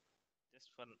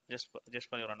 Just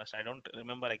for your understanding, I don't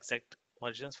remember exact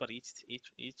versions for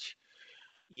each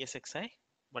ESXi,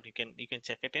 but you can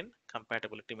check it in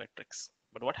compatibility metrics.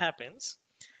 But what happens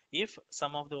if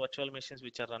some of the virtual machines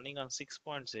which are running on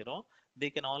 6.0, they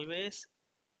can always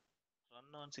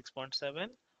run on 6.7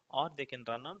 or they can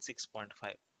run on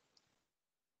 6.5.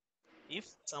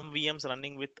 If some VMs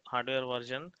running with hardware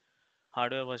version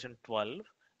 12,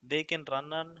 they can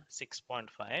run on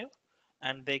 6.5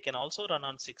 and they can also run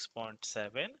on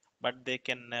 6.7, but they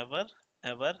can never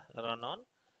ever run on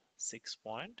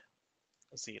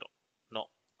 6.0. No,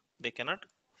 they cannot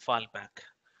fall back.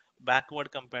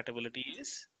 Backward compatibility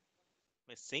is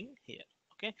missing here.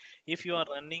 Okay, if you are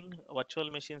running virtual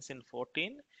machines in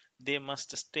 14, they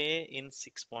must stay in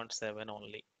 6.7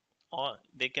 only, or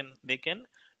they can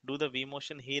do the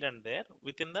vMotion here and there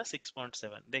within the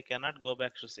 6.7. They cannot go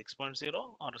back to 6.0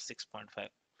 or 6.5.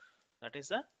 That is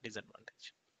the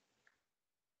disadvantage.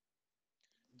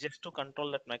 Just to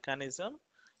control that mechanism,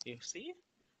 you see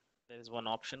there is one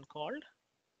option called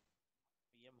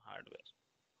VM hardware.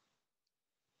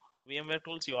 VMware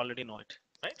tools, you already know it,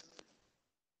 right?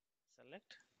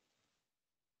 Select,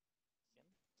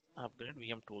 upgrade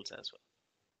VM tools as well.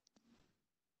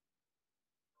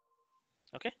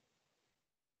 Okay,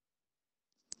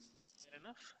 fair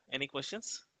enough. Any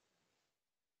questions?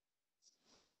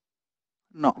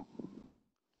 No.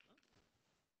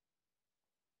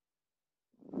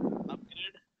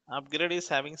 Upgrade is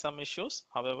having some issues.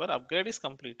 However, upgrade is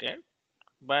completed,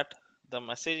 but the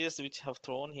messages which have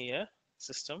thrown here,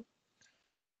 system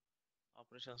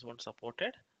operations won't support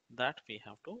it, that we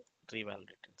have to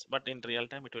revalidate it. But in real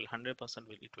time, it will 100%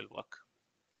 it will work.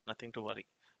 Nothing to worry,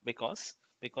 because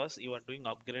you are doing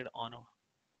upgrade on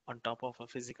top of a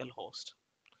physical host,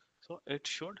 so it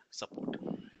should support.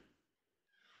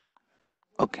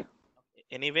 Okay.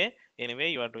 Anyway,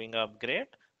 you are doing upgrade.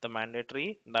 The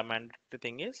mandatory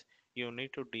thing is you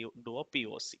need to do a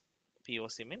POC.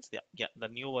 POC means, yeah, the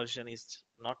new version is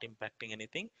not impacting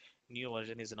anything. New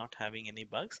version is not having any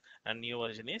bugs, and new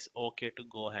version is okay to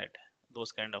go ahead.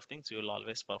 Those kind of things you will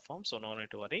always perform, so no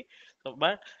need to worry. So,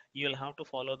 but you'll have to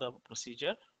follow the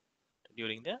procedure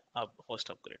during the host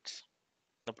upgrades.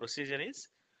 The procedure is,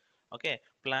 okay,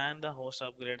 plan the host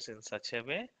upgrades in such a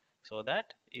way so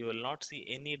that you will not see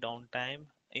any downtime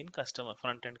in customer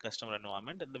front-end customer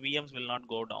environment. The VMs will not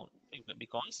go down,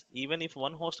 because even if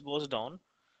one host goes down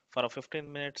for a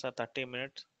 15 minutes or 30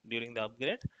 minutes during the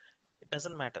upgrade, it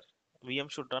doesn't matter.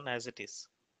 VM should run as it is,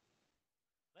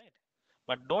 right?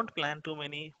 But don't plan too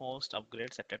many host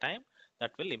upgrades at a time.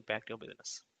 That will impact your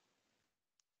business.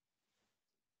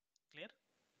 Clear?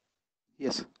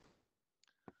 Yes.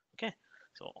 Okay.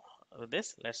 So with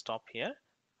this, let's stop here.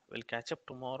 We'll catch up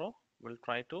tomorrow. We'll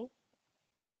try to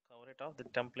cover it off the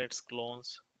templates,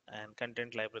 clones, and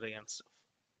content library and stuff.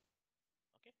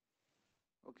 Okay,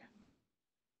 Okay.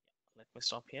 let me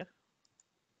stop here.